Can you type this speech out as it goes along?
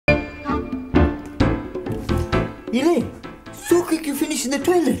Elaine, so quick you finished in the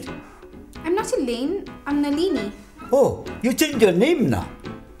toilet. I'm not Elaine, I'm Nalini. Oh, you changed your name now.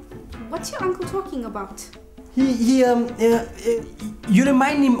 What's your uncle talking about? You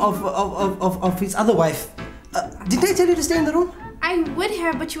remind him of his other wife. Did I tell you to stay in the room? I would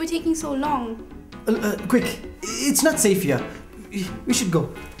have, but you were taking so long. Quick, it's not safe here. We should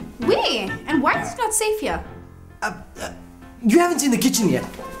go. Where? And why is it not safe here? You haven't seen the kitchen yet.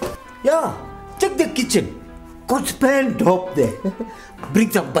 Yeah, check the kitchen. Got span top there.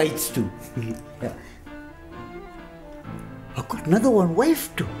 Bring some bites too. Yeah. I got another one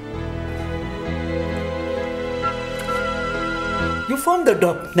wife too. You found the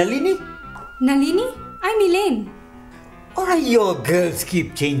dog, Nalini? Nalini? I'm Elaine. Why your girls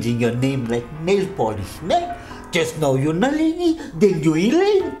keep changing your name like nail polish, man? Just now you're Nalini, then you're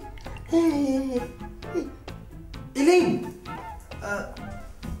Elaine. Elaine!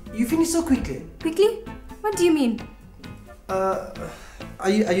 You finished so quickly. Quickly? What do you mean? Are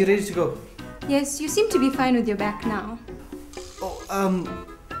you ready to go? Yes, you seem to be fine with your back now. Oh,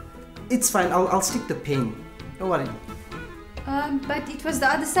 it's fine. I'll stick the pain. Don't worry. But it was the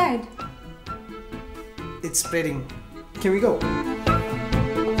other side. It's spreading. Can we go?